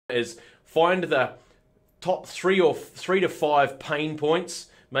is find the top three to five pain points,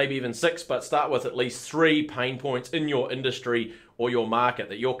 maybe even six, but start with at least 3 pain points in your industry or your market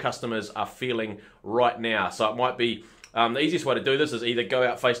that your customers are feeling right now. So it might be the easiest way to do this is either go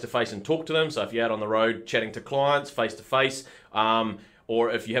out face to face and talk to them. So if you're out on the road chatting to clients face to face,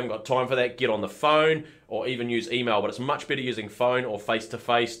 or if you haven't got time for that, get on the phone or even use email. But it's much better using phone or face to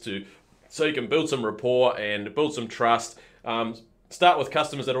face so you can build some rapport and build some trust. Start with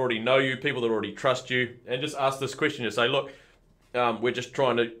customers that already know you, people that already trust you, and just ask this question. You say, look, we're just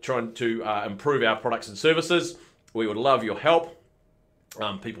trying to improve our products and services. We would love your help.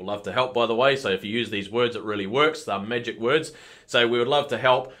 People love to help, by the way, so if you use these words, it really works. They're magic words. So we would love to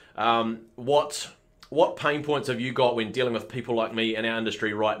help. What pain points have you got when dealing with people like me in our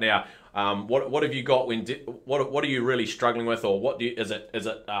industry right now? What have you got what are you really struggling with, or is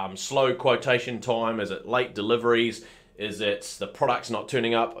it slow quotation time? Is it late deliveries? Is it the product's not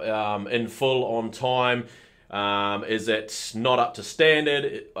turning up in full on time? Is it not up to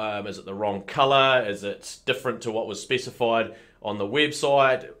standard? Is it the wrong color? Is it different to what was specified on the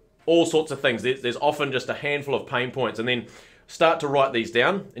website? All sorts of things. There's often just a handful of pain points, and then start to write these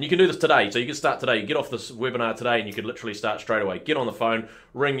down. And you can do this today. So you can start today. You get off this webinar today and you could literally start straight away. Get on the phone,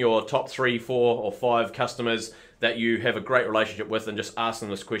 ring your top 3, 4, or 5 customers that you have a great relationship with, and just ask them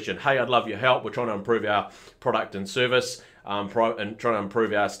this question. Hey, I'd love your help. We're trying to improve our product and service, and trying to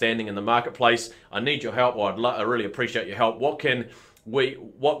improve our standing in the marketplace. I need your help, or I really appreciate your help. What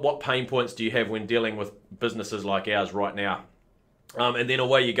pain points do you have when dealing with businesses like ours right now? And then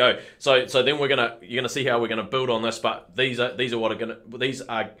away you go. So then you're gonna see how we're gonna build on this. But these are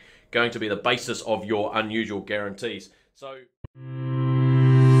going to be the basis of your unusual guarantees. So.